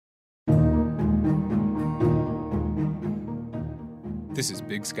This is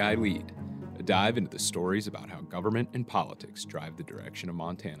Big Sky Lead, a dive into the stories about how government and politics drive the direction of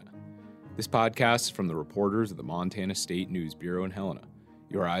Montana. This podcast is from the reporters of the Montana State News Bureau in Helena,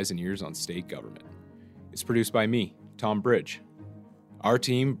 your eyes and ears on state government. It's produced by me, Tom Bridge. Our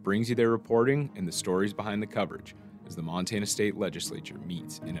team brings you their reporting and the stories behind the coverage as the Montana State Legislature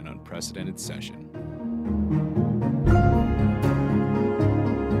meets in an unprecedented session.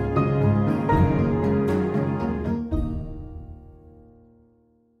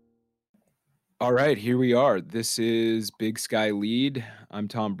 All right, here we are. This is Big Sky Lead. I'm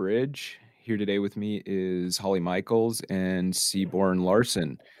Tom Bridge. Here today with me is Holly Michaels and Seaborn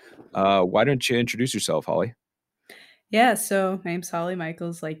Larson. Why don't you introduce yourself, Holly? Yeah, so my name's Holly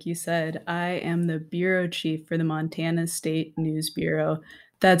Michaels. Like you said, I am the bureau chief for the Montana State News Bureau.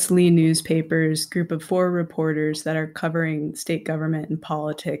 That's Lee Newspapers, group of 4 reporters that are covering state government and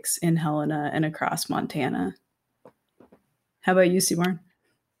politics in Helena and across Montana. How about you, Seaborn?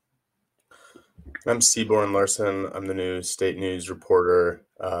 I'm Seaborn Larson. I'm the new state news reporter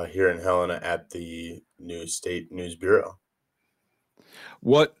here in Helena at the new State News Bureau.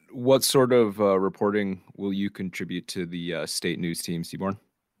 What sort of reporting will you contribute to the state news team, Seaborn?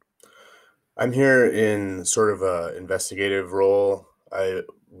 I'm here in sort of an investigative role. I'm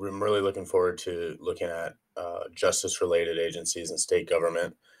really looking forward to looking at justice-related agencies and state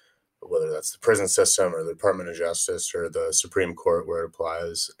government, whether that's the prison system or the Department of Justice or the Supreme Court where it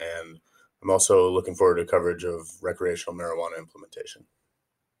applies. And I'm also looking forward to coverage of recreational marijuana implementation.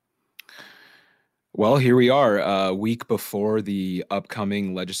 Well, here we are, a week before the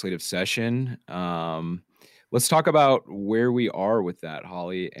upcoming legislative session. Let's talk about where we are with that,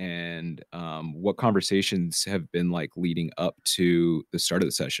 Holly, and what conversations have been like leading up to the start of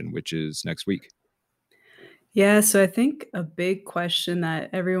the session, which is next week. Yeah, so I think a big question that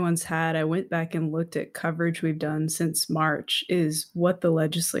everyone's had, I went back and looked at coverage we've done since March, is what the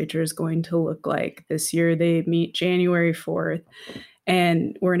legislature is going to look like this year. They meet January 4th,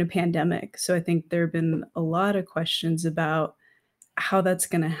 and we're in a pandemic. So I think there have been a lot of questions about how that's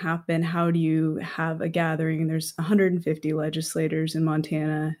going to happen. How do you have a gathering? There's 150 legislators in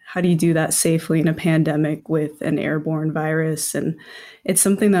Montana. How do you do that safely in a pandemic with an airborne virus? And it's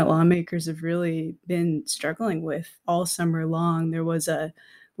something that lawmakers have really been struggling with all summer long. There was a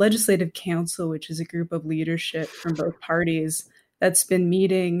legislative council, which is a group of leadership from both parties that's been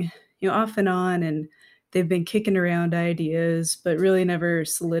meeting, off and on, and they've been kicking around ideas, but really never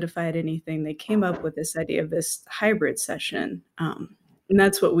solidified anything. They came up with this idea of this hybrid session. And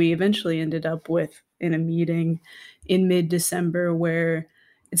that's what we eventually ended up with in a meeting in mid-December, where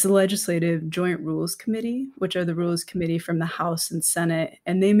it's a legislative joint rules committee, which are the rules committee from the House and Senate,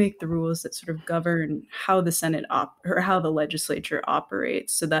 and they make the rules that sort of govern how the Senate or how the legislature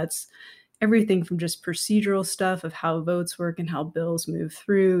operates. So that's everything from just procedural stuff of how votes work and how bills move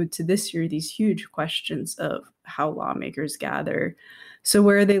through to this year, these huge questions of how lawmakers gather. So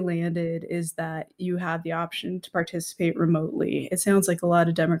where they landed is that you have the option to participate remotely. It sounds like a lot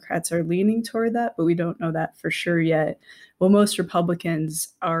of Democrats are leaning toward that, but we don't know that for sure yet. Well, most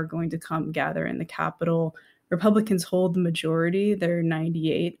Republicans are going to come gather in the Capitol. Republicans hold the majority. They're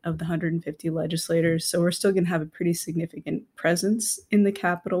 98 of the 150 legislators. So we're still going to have a pretty significant presence in the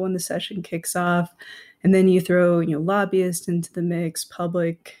Capitol when the session kicks off. And then you throw, lobbyists into the mix,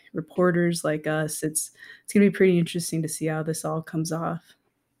 public reporters like us. It's going to be pretty interesting to see how this all comes off.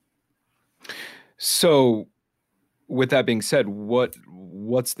 So with that being said,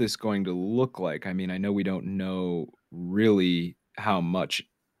 what's this going to look like? I mean, I know we don't know really how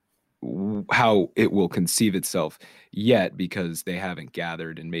it will conceive itself yet because they haven't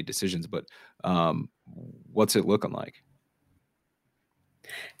gathered and made decisions, but what's it looking like?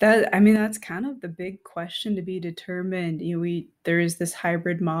 That's kind of the big question to be determined. There is this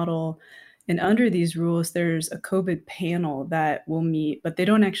hybrid model, and under these rules, there's a COVID panel that will meet, but they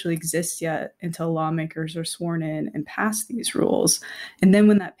don't actually exist yet until lawmakers are sworn in and pass these rules. And then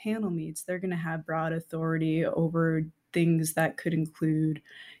when that panel meets, they're going to have broad authority over things that could include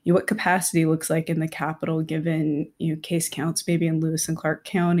what capacity looks like in the Capitol, given case counts maybe in Lewis and Clark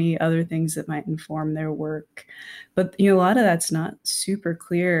County, other things that might inform their work. But a lot of that's not super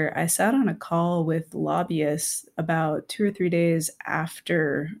clear. I sat on a call with lobbyists about 2 or 3 days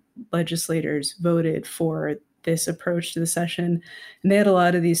after legislators voted for this approach to the session, and they had a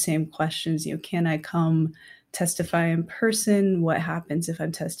lot of these same questions. Can I come testify in person? What happens if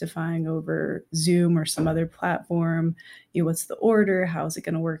I'm testifying over Zoom or some other platform? What's the order? How is it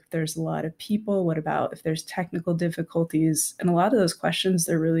going to work if there's a lot of people? What about if there's technical difficulties? And a lot of those questions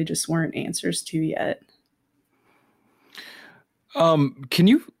there really just weren't answers to yet.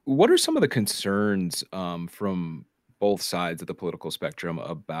 What are some of the concerns from both sides of the political spectrum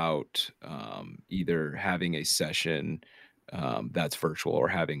about either having a session that's virtual or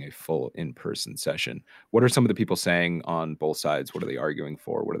having a full in-person session. What are some of the people saying on both sides? What are they arguing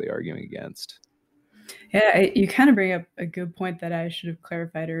for? What are they arguing against? Yeah, you kind of bring up a good point that I should have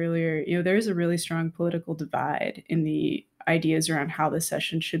clarified earlier. There is a really strong political divide in the ideas around how the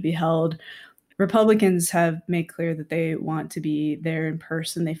session should be held. Republicans have made clear that they want to be there in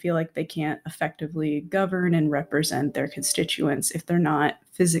person. They feel like they can't effectively govern and represent their constituents if they're not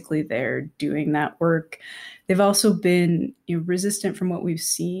physically there doing that work. They've also been resistant from what we've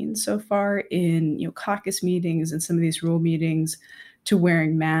seen so far in caucus meetings and some of these rule meetings to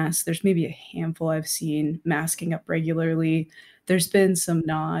wearing masks. There's maybe a handful I've seen masking up regularly. There's been some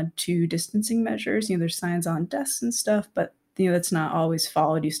nod to distancing measures. There's signs on desks and stuff, but that's not always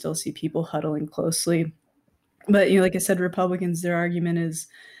followed. You still see people huddling closely. But like I said, Republicans, their argument is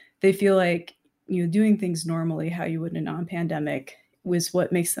they feel like doing things normally, how you would in a non-pandemic, was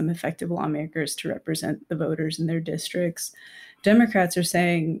what makes them effective lawmakers to represent the voters in their districts. Democrats are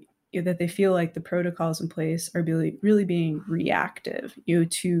saying that they feel like the protocols in place are really being reactive,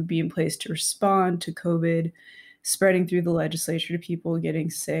 to be in place to respond to COVID spreading through the legislature to people getting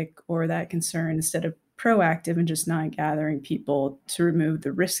sick or that concern, instead of proactive and just not gathering people to remove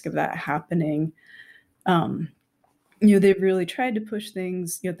the risk of that happening. They've really tried to push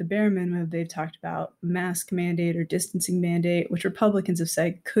things. At the bare minimum, they've talked about mask mandate or distancing mandate, which Republicans have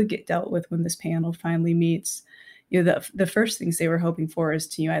said could get dealt with when this panel finally meets. The first things they were hoping for is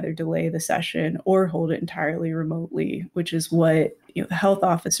to either delay the session or hold it entirely remotely, which is what the health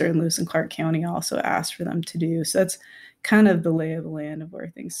officer in Lewis and Clark County also asked for them to do. So that's kind of the lay of the land of where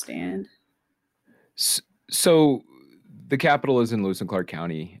things stand. So the Capitol is in Lewis and Clark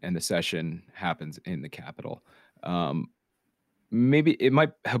County, and the session happens in the Capitol. Maybe it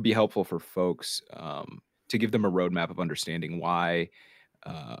might be helpful for folks to give them a roadmap of understanding why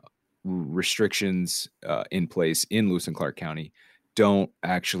restrictions in place in Lewis and Clark County don't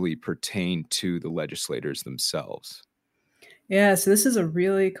actually pertain to the legislators themselves. Yeah, so this is a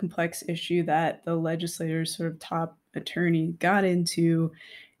really complex issue that the legislator's sort of top attorney got into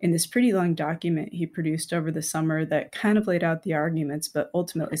in this pretty long document he produced over the summer that kind of laid out the arguments, but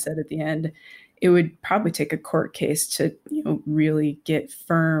ultimately said at the end it would probably take a court case to really get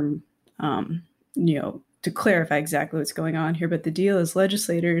firm, to clarify exactly what's going on here. But the deal is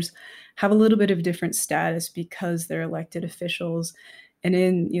legislators have a little bit of different status because they're elected officials, and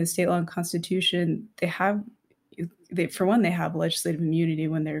in state law and constitution, they have legislative immunity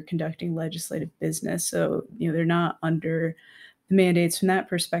when they're conducting legislative business. So they're not under the mandates from that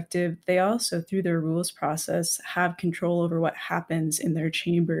perspective. They also, through their rules process, have control over what happens in their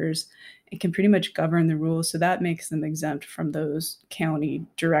chambers and can pretty much govern the rules. So that makes them exempt from those county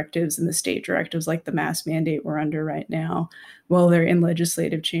directives and the state directives, like the mask mandate we're under right now, while they're in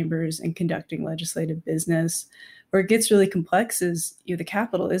legislative chambers and conducting legislative business. Where it gets really complex is the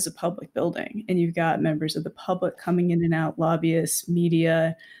Capitol is a public building, and you've got members of the public coming in and out, lobbyists,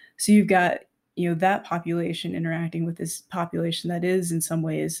 media. So you've got that population interacting with this population that is in some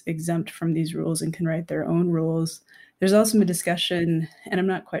ways exempt from these rules and can write their own rules. There's also a discussion, and I'm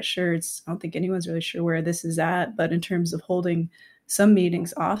not quite sure, I don't think anyone's really sure where this is at, but in terms of holding some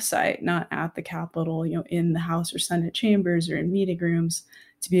meetings offsite, not at the Capitol, in the House or Senate chambers or in meeting rooms,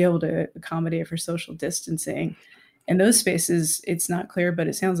 to be able to accommodate for social distancing. In those spaces, it's not clear, but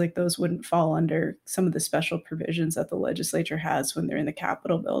it sounds like those wouldn't fall under some of the special provisions that the legislature has when they're in the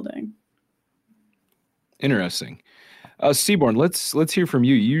Capitol building. Interesting. Seaborn, let's hear from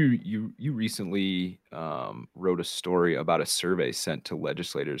you. You recently wrote a story about a survey sent to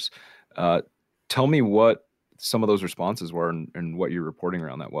legislators. Tell me what some of those responses were and what your reporting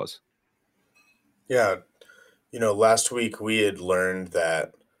around that was. Yeah, last week we had learned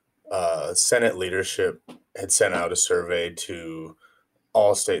that Senate leadership had sent out a survey to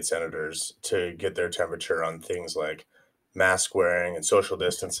all state senators to get their temperature on things like mask wearing and social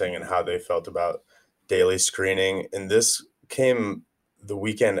distancing and how they felt about daily screening. And this came the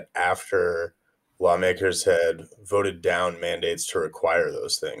weekend after lawmakers had voted down mandates to require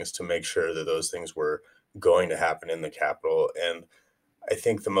those things, to make sure that those things were going to happen in the Capitol. And I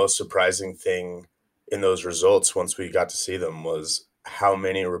think the most surprising thing in those results, once we got to see them, was how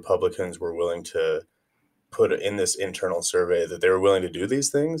many Republicans were willing to put in this internal survey that they were willing to do these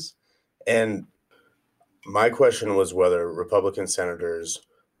things. And my question was whether Republican senators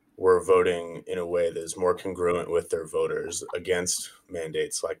were voting in a way that is more congruent with their voters against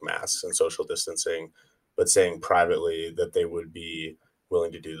mandates like masks and social distancing, but saying privately that they would be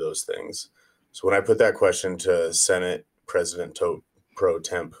willing to do those things. So when I put that question to Senate President Pro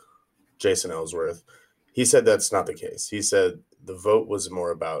Temp Jason Ellsworth, He said that's not the case. He said the vote was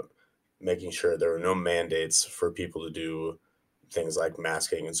more about making sure there were no mandates for people to do things like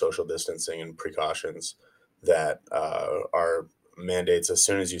masking and social distancing and precautions that are mandates as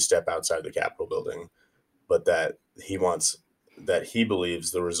soon as you step outside the Capitol building, but that he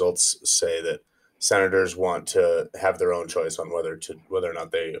believes the results say that senators want to have their own choice on whether or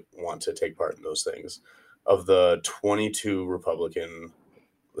not they want to take part in those things. Of the 22 Republican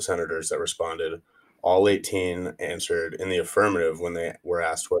senators that responded, all 18 answered in the affirmative when they were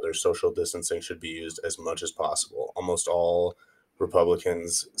asked whether social distancing should be used as much as possible. Almost all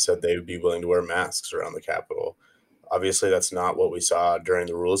Republicans said they would be willing to wear masks around the Capitol. Obviously, that's not what we saw during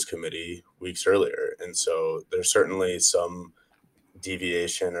the Rules Committee weeks earlier. And so there's certainly some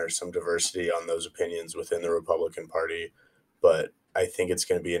deviation or some diversity on those opinions within the Republican Party. But I think it's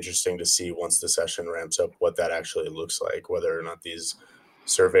going to be interesting to see once the session ramps up what that actually looks like, whether or not these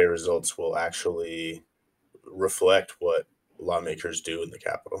survey results will actually reflect what lawmakers do in the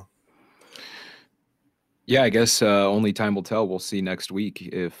Capitol. Yeah, I guess only time will tell. We'll see next week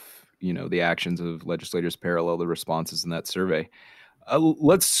if, the actions of legislators parallel the responses in that survey.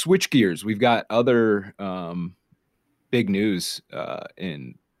 Let's switch gears. We've got other big news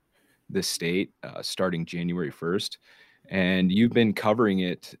in this state starting January 1st. And you've been covering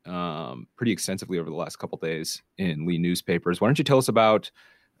it pretty extensively over the last couple of days in Lee newspapers. Why don't you tell us about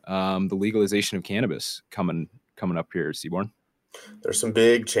the legalization of cannabis coming up here, Seaborn? There's some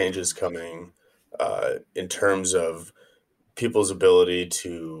big changes coming in terms of people's ability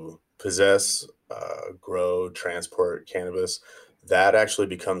to possess, grow, transport cannabis. That actually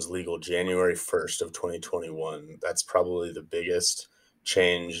becomes legal January 1st of 2021. That's probably the biggest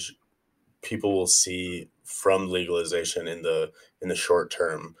change people will see from legalization in the short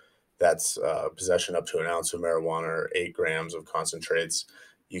term. That's possession up to an ounce of marijuana or 8 grams of concentrates.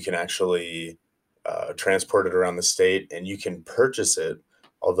 You can actually transport it around the state, and you can purchase it,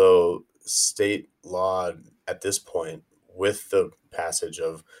 although state law at this point, with the passage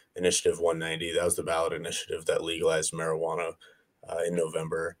of Initiative 190, that was the ballot initiative that legalized marijuana in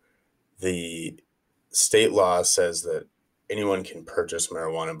November, the state law says that anyone can purchase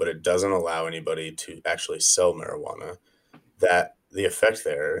marijuana, but it doesn't allow anybody to actually sell marijuana. That the effect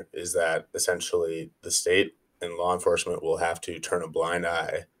there is that essentially the state and law enforcement will have to turn a blind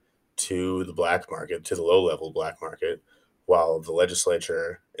eye to the black market, to the low-level black market, while the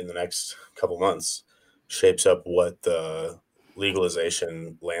legislature in the next couple months shapes up what the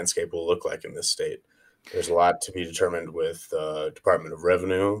legalization landscape will look like in this state. There's a lot to be determined with the Department of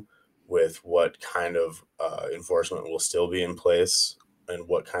Revenue, with what kind of enforcement will still be in place and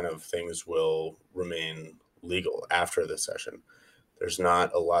what kind of things will remain legal after the session. There's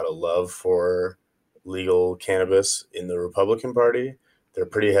not a lot of love for legal cannabis in the Republican Party. They're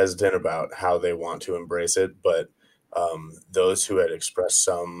pretty hesitant about how they want to embrace it, but those who had expressed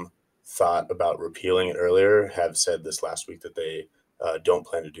some thought about repealing it earlier have said this last week that they don't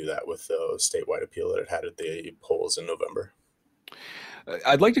plan to do that with the statewide appeal that it had at the polls in November.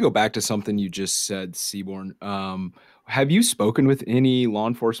 I'd like to go back to something you just said, Seaborn. Have you spoken with any law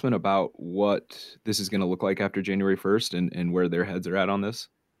enforcement about what this is going to look like after January 1st and where their heads are at on this?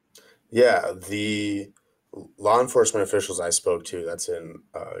 Yeah, the law enforcement officials I spoke to, that's in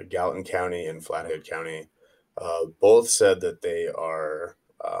Gallatin County and Flathead County, both said that they are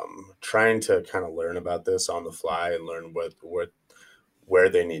trying to kind of learn about this on the fly and learn where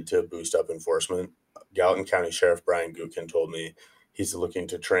they need to boost up enforcement. Gallatin County Sheriff Brian Gutkin told me he's looking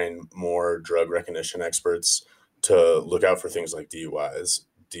to train more drug recognition experts to look out for things like DUIs.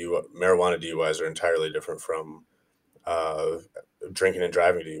 Marijuana DUIs are entirely different from drinking and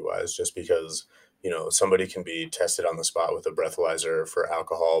driving DUIs, just because somebody can be tested on the spot with a breathalyzer for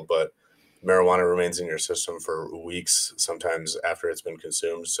alcohol, but marijuana remains in your system for weeks, sometimes after it's been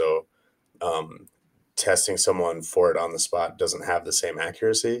consumed. So testing someone for it on the spot doesn't have the same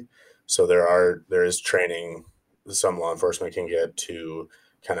accuracy. So there is training some law enforcement can get to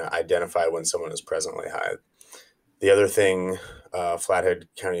kind of identify when someone is presently high. The other thing Flathead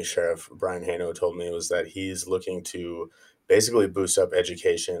County Sheriff Brian Hano told me was that he's looking to basically boost up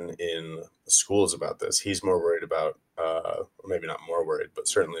education in schools about this. He's more worried about, or maybe not more worried, but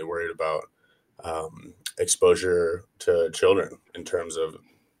certainly worried about exposure to children in terms of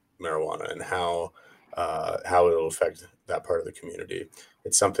marijuana and how it'll affect that part of the community.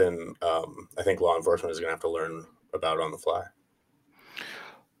 It's something I think law enforcement is going to have to learn about on the fly.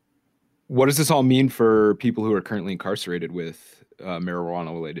 What does this all mean for people who are currently incarcerated with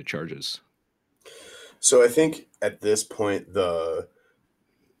marijuana-related charges? So I think at this point,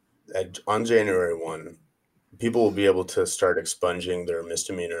 on January 1, people will be able to start expunging their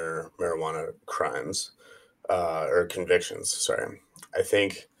misdemeanor marijuana crimes or convictions. Sorry. I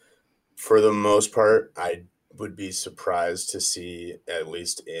think for the most part, I would be surprised to see, at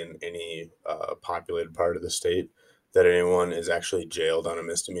least in any populated part of the state, that anyone is actually jailed on a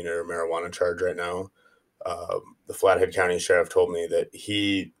misdemeanor marijuana charge right now. The Flathead County Sheriff told me that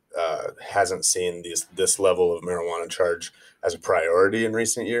he hasn't seen this level of marijuana charge as a priority in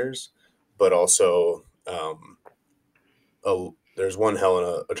recent years, but also there's one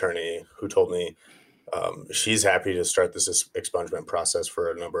Helena attorney who told me she's happy to start this expungement process for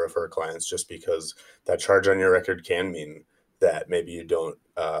a number of her clients, just because that charge on your record can mean that maybe you don't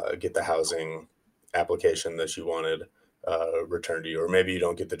get the housing application that you wanted returned to you, or maybe you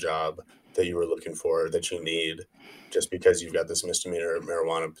don't get the job that you were looking for that you need, just because you've got this misdemeanor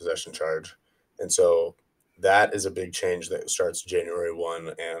marijuana possession charge. And so that is a big change that starts January 1,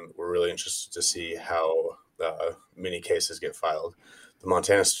 and we're really interested to see how many cases get filed. The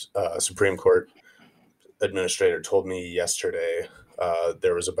Montana Supreme Court administrator told me yesterday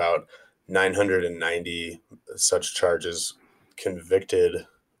there was about 990 such charges convicted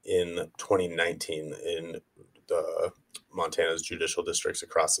in 2019 in the Montana's judicial districts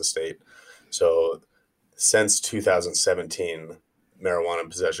across the state. So since 2017, marijuana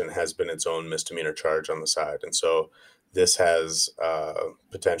possession has been its own misdemeanor charge on the side. And so this has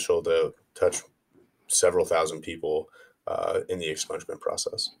potential to touch several thousand people in the expungement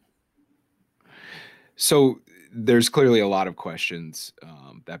process. So there's clearly a lot of questions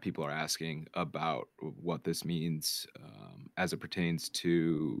that people are asking about what this means as it pertains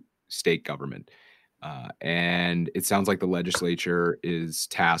to state government. And it sounds like the legislature is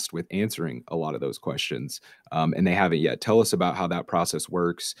tasked with answering a lot of those questions, and they haven't yet. Tell us about how that process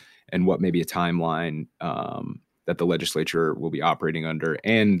works and what maybe a timeline that the legislature will be operating under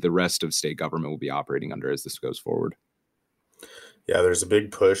and the rest of state government will be operating under as this goes forward. Yeah, there's a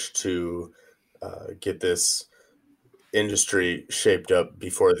big push to get this industry shaped up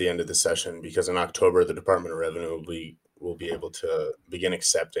before the end of the session, because in October, the Department of Revenue will be able to begin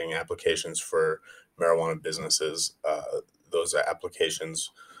accepting applications for marijuana businesses. Those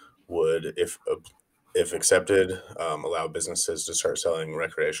applications would, if accepted, allow businesses to start selling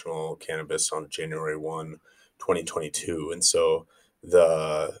recreational cannabis on January 1, 2022. And so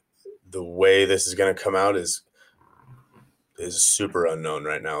the way this is going to come out is super unknown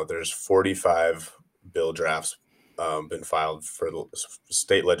right now. There's 45 bill drafts been filed for the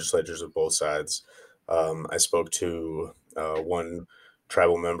state legislatures of both sides. I spoke to one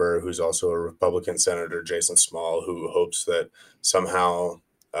tribal member who's also a Republican senator, Jason Small, who hopes that somehow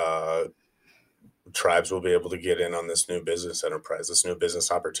tribes will be able to get in on this new business enterprise, this new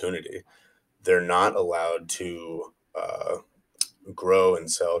business opportunity. They're not allowed to grow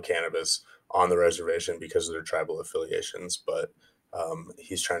and sell cannabis on the reservation because of their tribal affiliations, but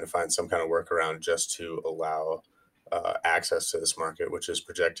he's trying to find some kind of workaround just to allow access to this market, which is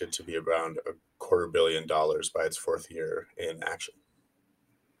projected to be around $250 million by its fourth year in action.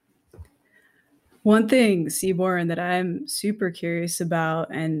 One thing, Seaborn, that I'm super curious about,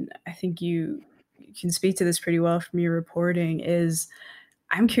 and I think you can speak to this pretty well from your reporting, is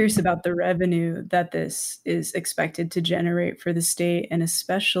I'm curious about the revenue that this is expected to generate for the state, and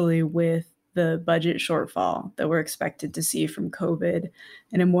especially with the budget shortfall that we're expected to see from COVID.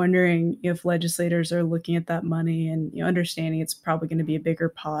 And I'm wondering if legislators are looking at that money and understanding it's probably going to be a bigger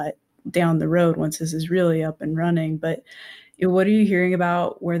pot down the road once this is really up and running. But what are you hearing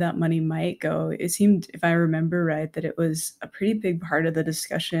about where that money might go? It seemed, if I remember right, that it was a pretty big part of the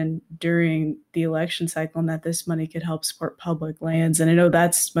discussion during the election cycle, and that this money could help support public lands. And I know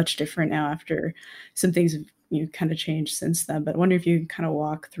that's much different now after some things have kind of changed since then. But I wonder if you can kind of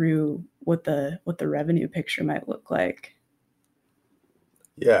walk through what the revenue picture might look like.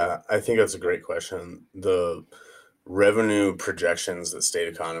 Yeah, I think that's a great question. The revenue projections that state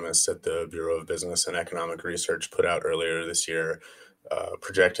economists at the Bureau of Business and Economic Research put out earlier this year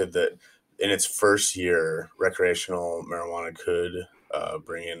projected that in its first year, recreational marijuana could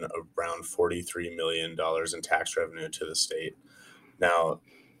bring in around $43 million in tax revenue to the state. Now,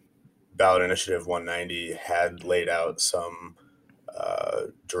 Ballot Initiative 190 had laid out some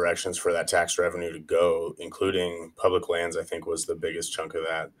directions for that tax revenue to go, including public lands. I think was the biggest chunk of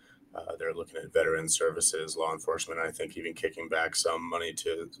that. They're looking at veteran services, law enforcement, and I think even kicking back some money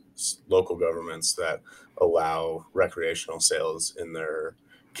to local governments that allow recreational sales in their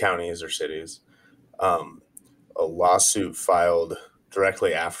counties or cities. A lawsuit filed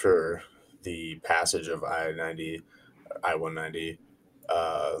directly after the passage of I-190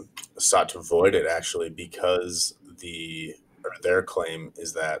 sought to void it, actually, because their claim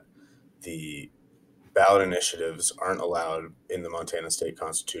is that the ballot initiatives aren't allowed in the Montana state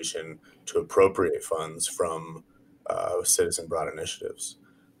constitution to appropriate funds from citizen brought initiatives.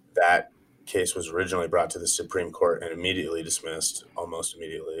 That case was originally brought to the Supreme Court and immediately dismissed, almost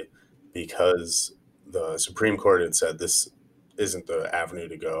immediately, because the Supreme Court had said this isn't the avenue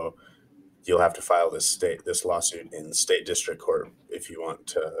to go. You'll have to file this lawsuit in state district court if you want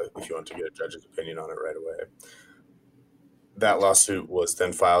to get a judge's opinion on it right away. That lawsuit was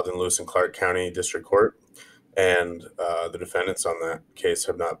then filed in Lewis and Clark County District Court, and the defendants on that case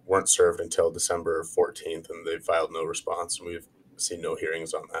weren't served until December 14th, and they filed no response, and we've seen no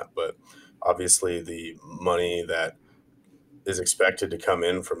hearings on that. But obviously, the money that is expected to come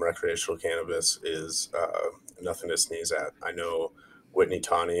in from recreational cannabis is nothing to sneeze at. I know Whitney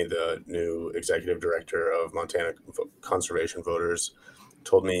Tawney, the new executive director of Montana Conservation Voters,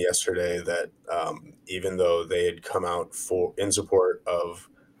 told me yesterday that even though they had come out in support of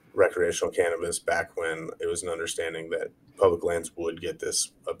recreational cannabis back when it was an understanding that public lands would get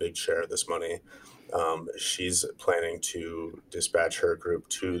a big share of this money, she's planning to dispatch her group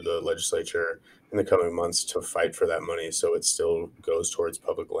to the legislature in the coming months to fight for that money so it still goes towards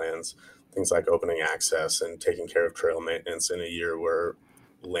public lands. Things like opening access and taking care of trail maintenance in a year where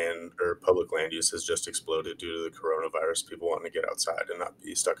land or public land use has just exploded due to the coronavirus, people wanting to get outside and not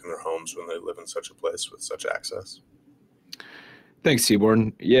be stuck in their homes when they live in such a place with such access. Thanks,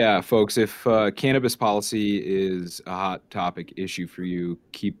 Seaborn. Yeah, folks, if cannabis policy is a hot topic issue for you,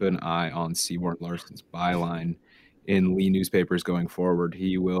 keep an eye on Seaborn Larson's byline in Lee newspapers going forward.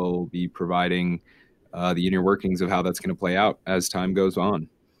 He will be providing the inner workings of how that's going to play out as time goes on.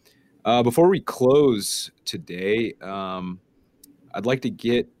 Before we close today, I'd like to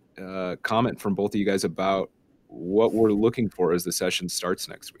get a comment from both of you guys about what we're looking for as the session starts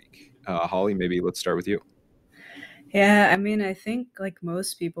next week. Holly, maybe let's start with you. Yeah, I mean, I think like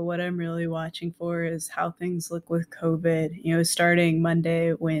most people, what I'm really watching for is how things look with COVID, starting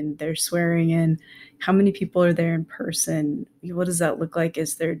Monday when they're swearing in, how many people are there in person? What does that look like?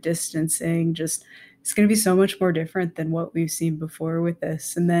 Is there distancing? Just, it's going to be so much more different than what we've seen before with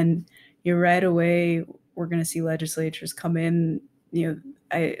this. And then, right away, we're going to see legislatures come in, they're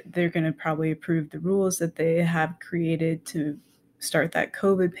going to probably approve the rules that they have created to start that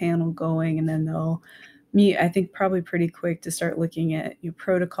COVID panel going. And then they'll meet, I think, probably pretty quick to start looking at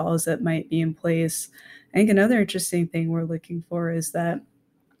protocols that might be in place. I think another interesting thing we're looking for is that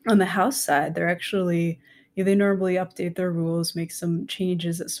on the House side, they're actually, they normally update their rules, make some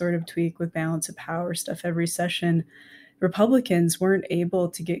changes that sort of tweak with balance of power stuff every session. Republicans weren't able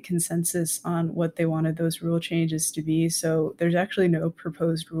to get consensus on what they wanted those rule changes to be. So there's actually no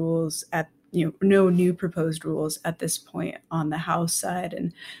proposed rules no new proposed rules at this point on the House side.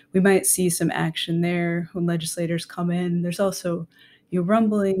 And we might see some action there when legislators come in. There's also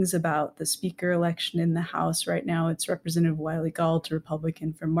rumblings about the speaker election in the House right now. It's Representative Wiley Gault, a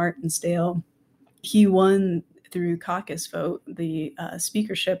Republican from Martinsdale. He won through caucus vote the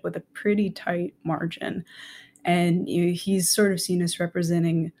speakership with a pretty tight margin. And he's sort of seen as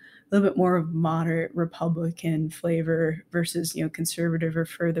representing a little bit more of moderate Republican flavor versus, conservative or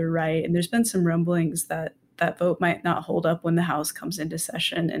further right. And there's been some rumblings that that vote might not hold up when the House comes into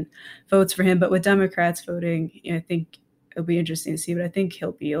session and votes for him. But with Democrats voting, I think it'll be interesting to see. But I think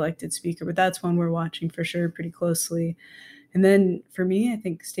he'll be elected speaker. But that's one we're watching for sure pretty closely. And then for me, I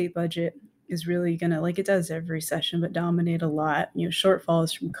think state budget is really going to, like it does every session, but dominate a lot.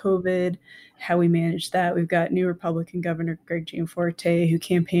 Shortfalls from COVID, how we manage that. We've got new Republican Governor Greg Gianforte, who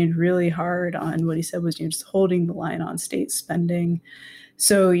campaigned really hard on what he said was just holding the line on state spending.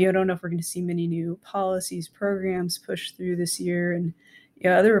 So I don't know if we're going to see many new policies, programs pushed through this year. And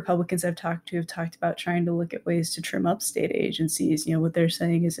other Republicans I've talked to have talked about trying to look at ways to trim up state agencies. What they're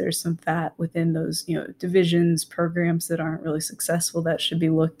saying is there's some fat within those, divisions, programs that aren't really successful that should be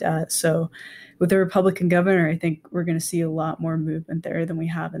looked at. So with the Republican governor, I think we're going to see a lot more movement there than we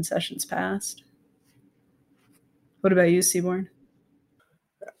have in sessions past. What about you, Seaborn?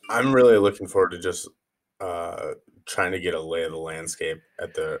 I'm really looking forward to just trying to get a lay of the landscape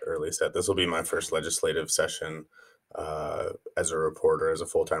at the early set. This will be my first legislative session as a reporter, as a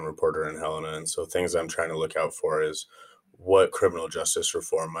full-time reporter in Helena. And so things I'm trying to look out for is what criminal justice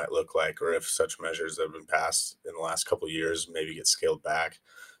reform might look like, or if such measures that have been passed in the last couple of years maybe get scaled back.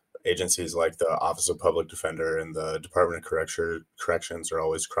 Agencies like the Office of Public Defender and the Department of Corrections are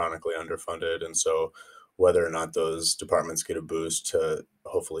always chronically underfunded. And so whether or not those departments get a boost to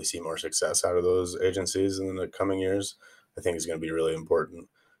hopefully see more success out of those agencies in the coming years, I think is going to be really important.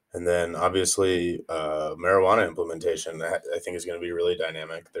 And then obviously marijuana implementation, I think is going to be really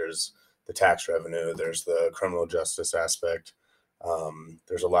dynamic. There's the tax revenue, there's the criminal justice aspect.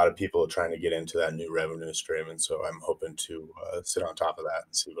 There's a lot of people trying to get into that new revenue stream. And so I'm hoping to sit on top of that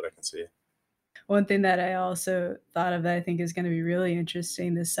and see what I can see. One thing that I also thought of that I think is going to be really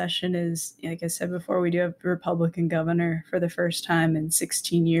interesting this session is, like I said before, we do have a Republican governor for the first time in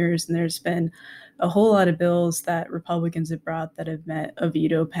 16 years. And there's been a whole lot of bills that Republicans have brought that have met a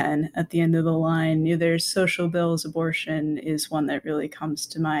veto pen at the end of the line. There's social bills, abortion is one that really comes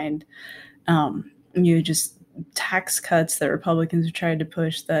to mind. Just tax cuts that Republicans have tried to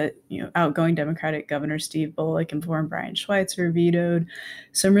push that, outgoing Democratic Governor Steve Bullock and former Brian Schweitzer vetoed.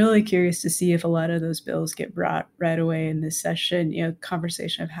 So I'm really curious to see if a lot of those bills get brought right away in this session.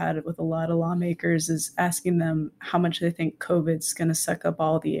 Conversation I've had with a lot of lawmakers is asking them how much they think COVID's going to suck up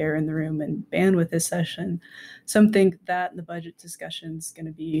all the air in the room and bandwidth this session. Some think that the budget discussion is going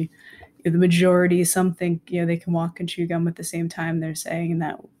to be the majority. Some think, they can walk and chew gum at the same time. They're saying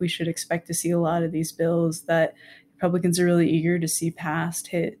that we should expect to see a lot of these bills that Republicans are really eager to see passed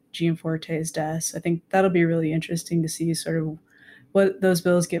hit Gianforte's desk. I think that'll be really interesting to see sort of what those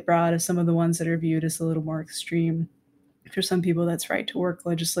bills get brought as some of the ones that are viewed as a little more extreme. For some people, that's right to work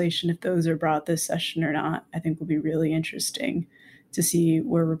legislation. If those are brought this session or not, I think will be really interesting to see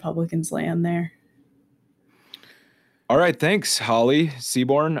where Republicans land there. All right. Thanks, Holly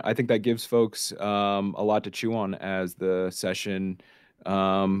Seaborn. I think that gives folks a lot to chew on as the session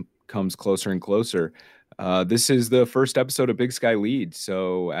comes closer and closer. This is the first episode of Big Sky Lead.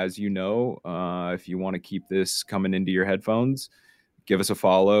 So as you know, if you want to keep this coming into your headphones, give us a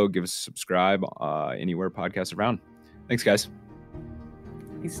follow, give us a subscribe anywhere podcasts are around. Thanks, guys.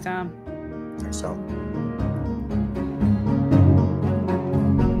 Thanks, Tom. Thanks, Tom.